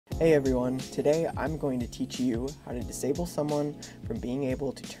Hey everyone, today I'm going to teach you how to disable someone from being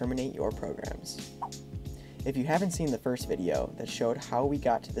able to terminate your programs. If you haven't seen the first video that showed how we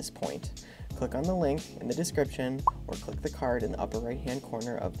got to this point, click on the link in the description or click the card in the upper right hand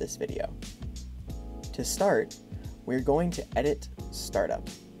corner of this video. To start, we're going to edit startup.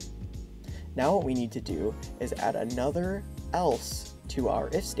 Now what we need to do is add another else to our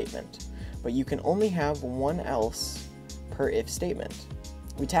if statement, but you can only have one else per if statement.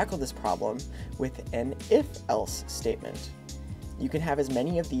 We tackle this problem with an if-else statement. You can have as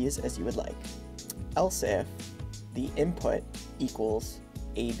many of these as you would like. Else if the input equals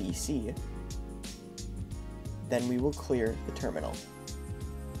ABC, then we will clear the terminal.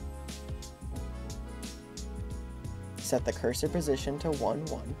 Set the cursor position to 1,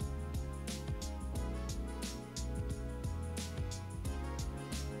 1.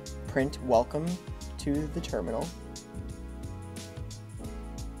 Print welcome to the terminal.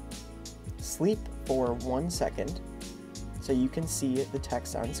 Sleep for 1 second so you can see the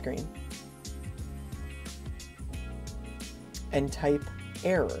text on screen. And type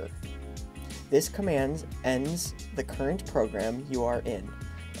error. This command ends the current program you are in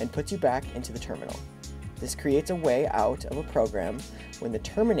and puts you back into the terminal. This creates a way out of a program when the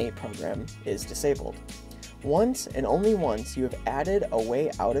terminate program is disabled. Once and only once you have added a way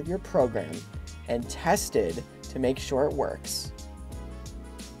out of your program and tested to make sure it works,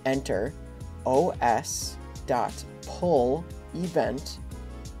 enter os.pull_event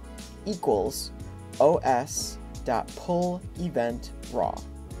equals os.pull_event_raw.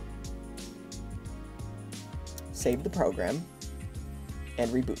 Save the program and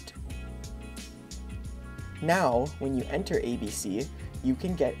reboot. Now, when you enter ABC, you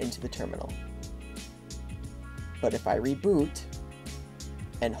can get into the terminal. But if I reboot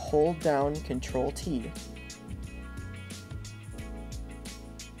and hold down Ctrl+T,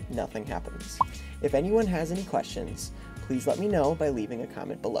 nothing happens. If anyone has any questions, please let me know by leaving a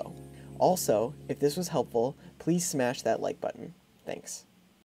comment below. Also, if this was helpful, please smash that like button. Thanks.